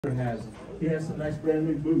has. He has some nice brand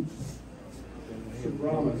new boots. Some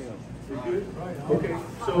Brahmas. Okay,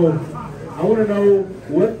 so I want to know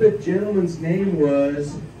what the gentleman's name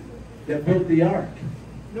was that built the ark.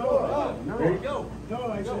 No. There you go.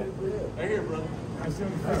 No, I said. Right here, brother. I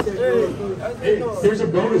said. Hey, here's a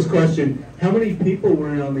bonus question. How many people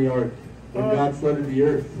were on the ark when God flooded the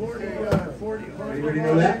earth? 40. Anybody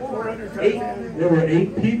know that? 400. 8. There were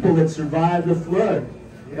 8 people that survived the flood.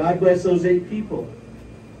 God bless those 8 people.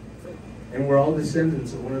 And we're all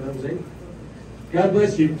descendants of one of those 8. God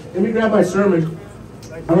bless you. Let me grab my sermon.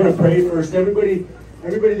 I want to pray first. Everybody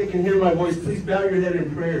that can hear my voice, please bow your head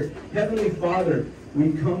in prayer. Heavenly Father,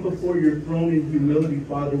 we come before your throne in humility,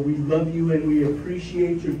 Father. We love you and we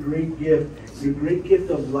appreciate your great gift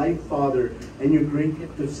of life, Father, and your great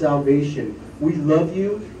gift of salvation. We love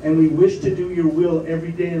you and we wish to do your will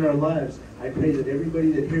every day in our lives. I pray that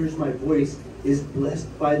everybody that hears my voice is blessed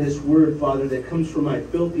by this word, Father, that comes from my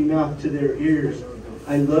filthy mouth to their ears.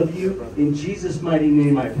 I love you. In Jesus' mighty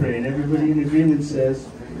name I pray. And everybody in agreement says,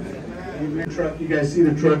 Amen. Truck, you guys see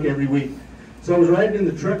the truck every week. So I was riding in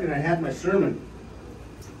the truck and I had my sermon.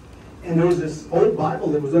 And there was this old Bible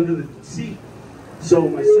that was under the seat. So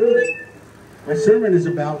my sermon is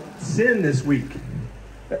about sin this week.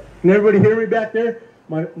 Can everybody hear me back there?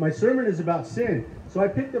 My sermon is about sin. So I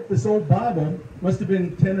picked up this old Bible, must have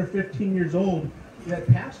been 10 or 15 years old, that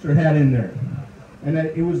pastor had in there. And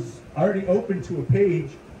it was already open to a page,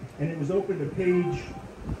 and it was open to page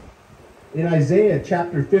in Isaiah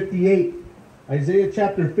chapter 58. Isaiah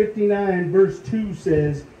chapter 59 verse 2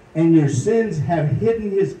 says, "And your sins have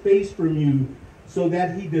hidden his face from you, so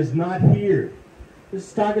that he does not hear." This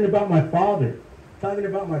is talking about my father. Talking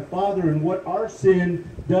about my father and what our sin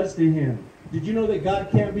does to him. Did you know that God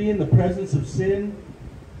can't be in the presence of sin?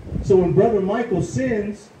 So when Brother Michael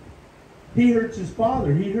sins, he hurts his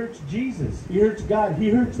father. He hurts Jesus. He hurts God. He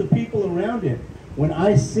hurts the people around him. When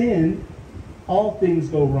I sin, all things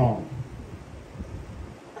go wrong.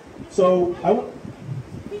 So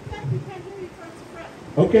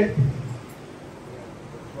okay.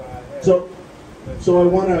 So I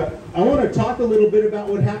want to talk a little bit about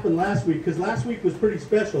what happened last week, because last week was pretty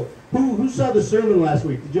special. Who saw the sermon last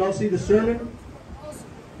week? Did y'all see the sermon?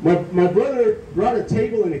 My brother brought a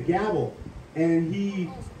table and a gavel, and he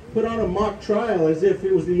put on a mock trial as if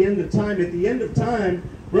it was the end of time. At the end of time,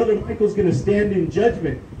 Brother Michael's going to stand in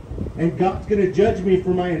judgment, and God's going to judge me for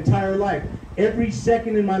my entire life. Every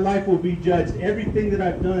second in my life will be judged. Everything that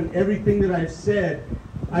I've done, everything that I've said,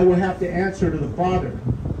 I will have to answer to the Father.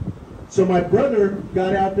 So my brother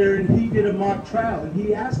got out there and he did a mock trial, and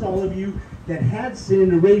he asked all of you that had sin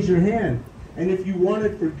to raise your hand, and if you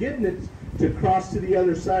wanted forgiveness, to cross to the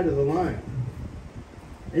other side of the line.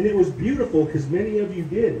 And it was beautiful because many of you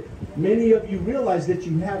did. Many of you realized that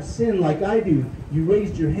you have sin like I do. You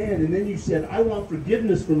raised your hand and then you said, I want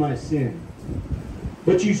forgiveness for my sin.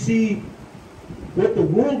 But you see, what the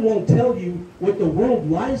world won't tell you, what the world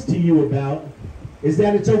lies to you about, is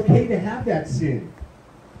that it's okay to have that sin.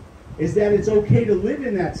 Is that it's okay to live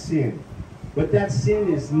in that sin. But that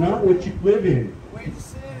sin is not what you live in. The wages of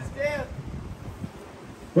sin is death.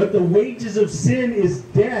 But the wages of sin is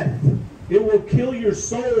death. It will kill your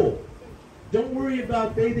soul. Don't worry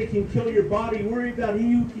about they that can kill your body. Worry about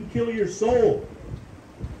he who can kill your soul.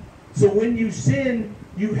 So when you sin,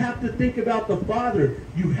 you have to think about the Father.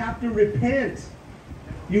 You have to repent.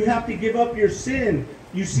 You have to give up your sin.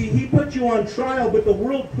 You see, he put you on trial, but the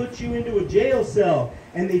world puts you into a jail cell,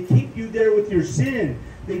 and they keep you there with your sin.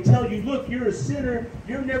 They tell you, look, you're a sinner.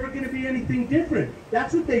 You're never going to be anything different.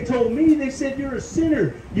 That's what they told me. They said, you're a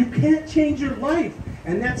sinner. You can't change your life.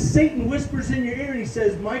 And that Satan whispers in your ear and he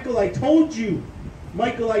says, Michael, I told you.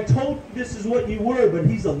 Michael, I told you this is what you were. But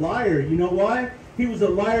he's a liar. You know why? He was a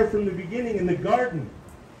liar from the beginning in the garden.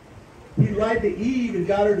 He lied to Eve and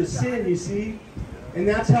got her to sin, you see. And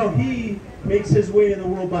that's how he makes his way in the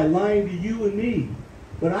world, by lying to you and me.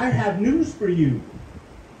 But I have news for you.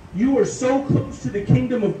 You are so close to the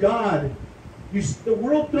kingdom of God. The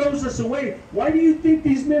world throws us away. Why do you think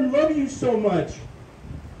these men love you so much?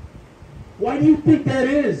 Why do you think that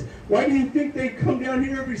is? Why do you think they come down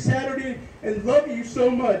here every Saturday and love you so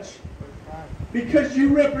much? Because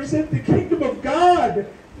you represent the kingdom of God.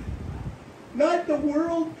 Not the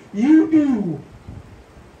world. You do.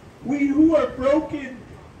 We who are broken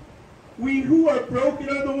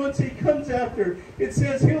are the ones he comes after. It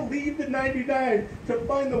says he'll leave the 99 to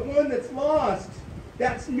find the one that's lost.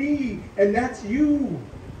 That's me, and that's you.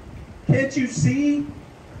 Can't you see?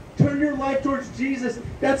 Turn your life towards Jesus.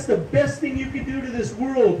 That's the best thing you can do to this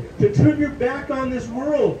world, to turn your back on this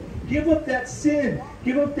world. Give up that sin.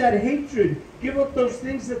 Give up that hatred. Give up those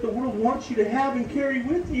things that the world wants you to have and carry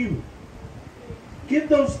with you. Give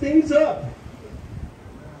those things up.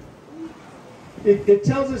 It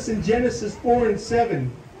tells us in Genesis 4 and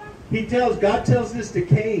 7, God tells this to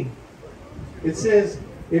Cain. It says,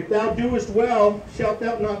 if thou doest well, shalt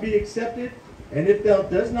thou not be accepted? And if thou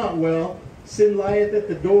dost not well, sin lieth at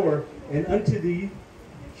the door, and unto thee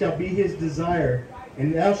shall be his desire,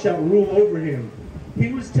 and thou shalt rule over him.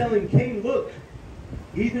 He was telling Cain, look,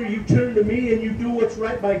 either you turn to me and you do what's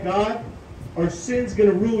right by God, or sin's going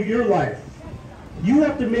to rule your life. You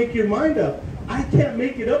have to make your mind up. I can't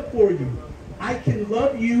make it up for you. I can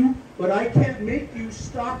love you, but I can't make you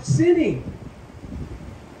stop sinning.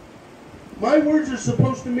 My words are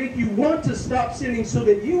supposed to make you want to stop sinning so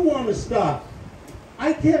that you want to stop.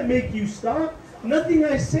 I can't make you stop. Nothing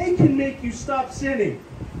I say can make you stop sinning.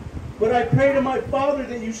 But I pray to my Father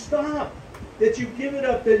that you stop, that you give it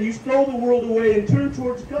up, that you throw the world away and turn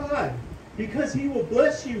towards God, because He will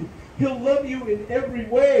bless you. He'll love you in every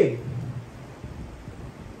way.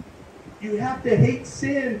 You have to hate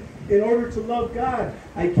sin in order to love God.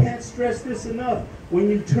 I can't stress this enough. When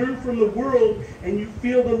you turn from the world and you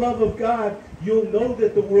feel the love of God, you'll know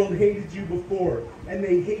that the world hated you before, and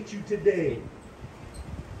they hate you today.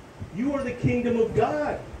 You are the kingdom of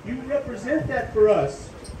God. You represent that for us.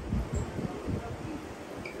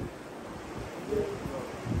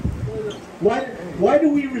 Why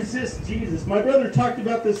do we resist Jesus? My brother talked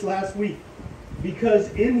about this last week.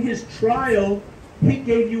 Because in his trial, He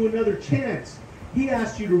gave you another chance. He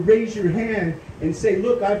asked you to raise your hand and say,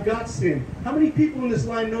 look, I've got sin. How many people in this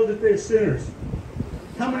line know that they're sinners?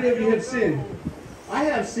 How many of you have sinned? I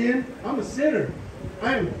have sinned. I'm a sinner.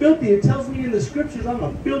 I am filthy. It tells me in the scriptures I'm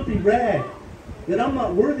a filthy rag, that I'm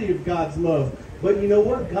not worthy of God's love. But you know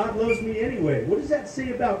what? God loves me anyway. What does that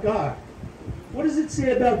say about God? What does it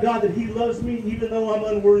say about God that He loves me even though I'm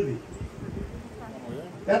unworthy?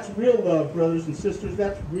 That's real love, brothers and sisters.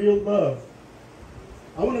 That's real love.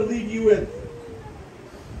 I want to leave you with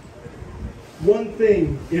one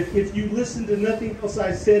thing. If you listen to nothing else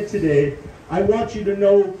I said today, I want you to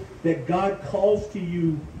know that God calls to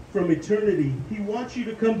you from eternity. He wants you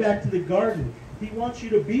to come back to the garden. He wants you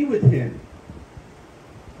to be with Him.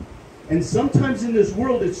 And sometimes in this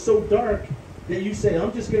world it's so dark that you say,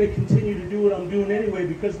 I'm just going to continue to do what I'm doing anyway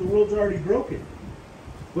because the world's already broken.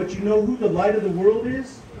 But you know who the light of the world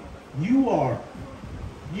is? You are.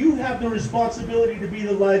 You have the responsibility to be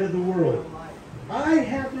the light of the world. I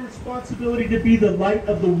have the responsibility to be the light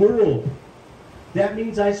of the world. That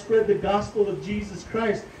means I spread the gospel of Jesus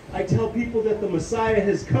Christ. I tell people that the Messiah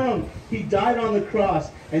has come. He died on the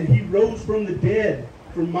cross and He rose from the dead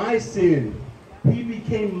for my sin. He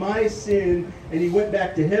became my sin and He went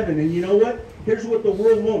back to heaven. And you know what? Here's what the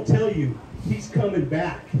world won't tell you. He's coming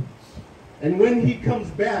back. And when He comes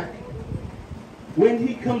back,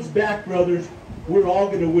 brothers, we're all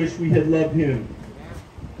going to wish we had loved Him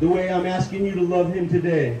the way I'm asking you to love Him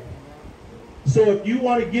today. So if you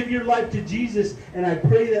want to give your life to Jesus, and I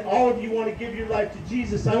pray that all of you want to give your life to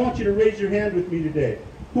Jesus, I want you to raise your hand with me today.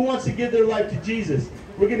 Who wants to give their life to Jesus?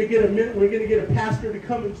 We're going to get a minute. We're going to get a pastor to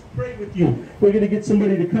come and pray with you. We're going to get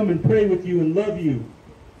somebody to come and pray with you and love you.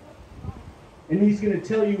 And he's going to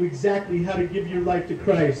tell you exactly how to give your life to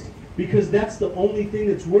Christ. Because that's the only thing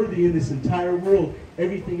that's worthy in this entire world.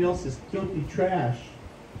 Everything else is filthy trash.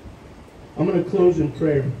 I'm going to close in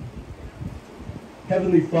prayer.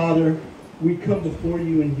 Heavenly Father, we come before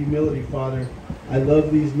you in humility, Father. I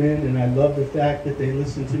love these men, and I love the fact that they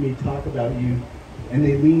listen to me talk about you, and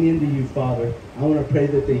they lean into you, Father. I want to pray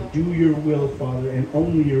that they do your will, Father, and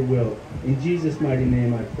only your will. In Jesus' mighty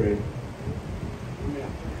name I pray.